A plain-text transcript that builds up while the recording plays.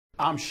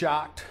I'm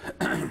shocked.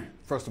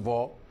 First of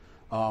all,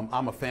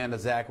 I'm a fan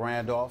of Zach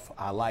Randolph.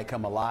 I like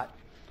him a lot.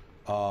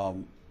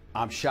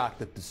 I'm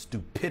shocked at the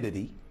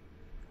stupidity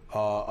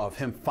of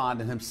him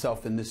finding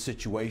himself in this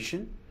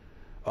situation.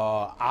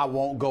 I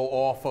won't go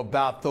off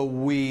about the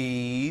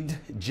weed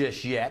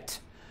just yet,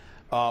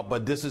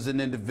 but this is an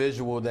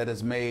individual that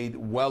has made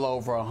well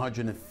over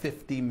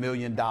 $150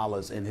 million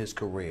in his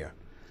career.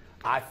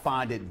 I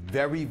find it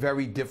very,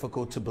 very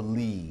difficult to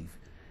believe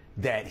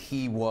that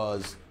he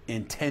was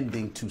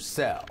intending to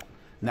sell.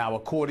 Now,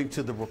 according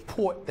to the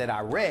report that I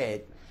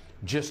read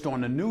just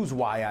on the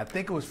newswire, I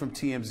think it was from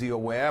TMZ or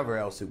wherever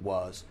else it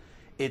was,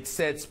 it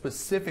said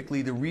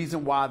specifically the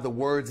reason why the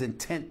words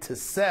intent to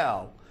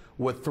sell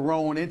were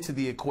thrown into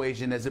the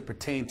equation as it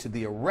pertained to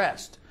the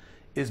arrest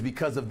is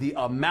because of the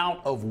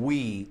amount of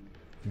weed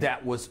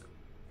that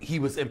he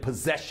was in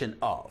possession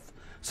of.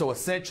 So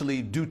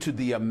essentially, due to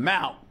the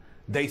amount,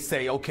 they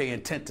say, okay,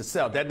 intent to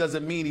sell. That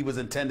doesn't mean he was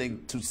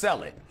intending to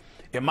sell it.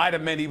 It might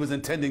have meant he was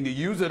intending to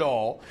use it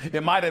all.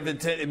 It might have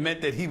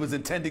meant that he was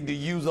intending to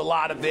use a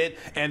lot of it,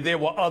 and there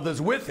were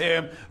others with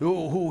him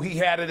who he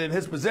had it in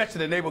his possession,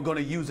 and they were going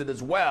to use it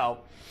as well.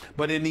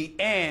 But in the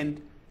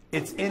end,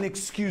 it's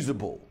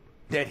inexcusable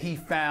that he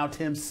found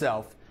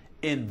himself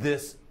in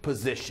this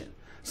position.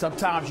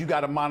 Sometimes you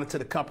got to monitor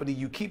the company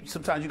you keep.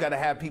 Sometimes you got to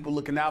have people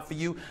looking out for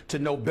you to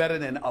know better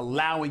than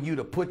allowing you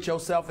to put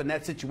yourself in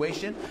that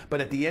situation.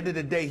 But at the end of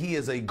the day, he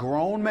is a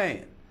grown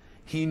man.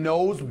 He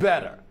knows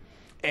better.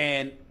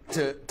 And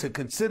to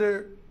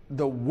consider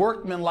the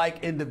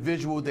workmanlike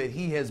individual that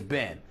he has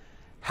been,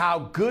 how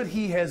good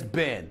he has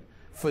been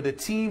for the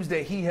teams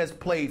that he has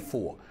played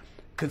for,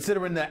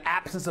 considering the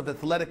absence of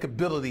athletic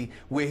ability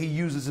where he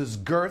uses his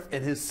girth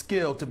and his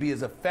skill to be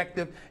as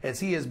effective as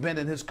he has been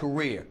in his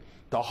career,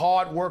 the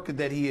hard worker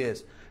that he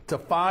is, to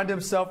find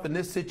himself in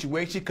this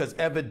situation because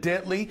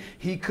evidently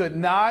he could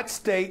not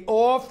stay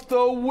off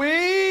the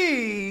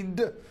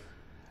weed.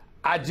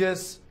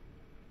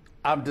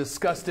 I'm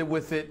disgusted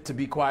with it, to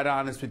be quite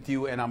honest with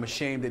you, and I'm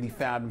ashamed that he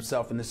found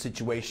himself in this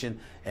situation,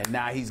 and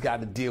now he's got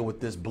to deal with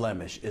this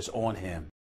blemish. It's on him.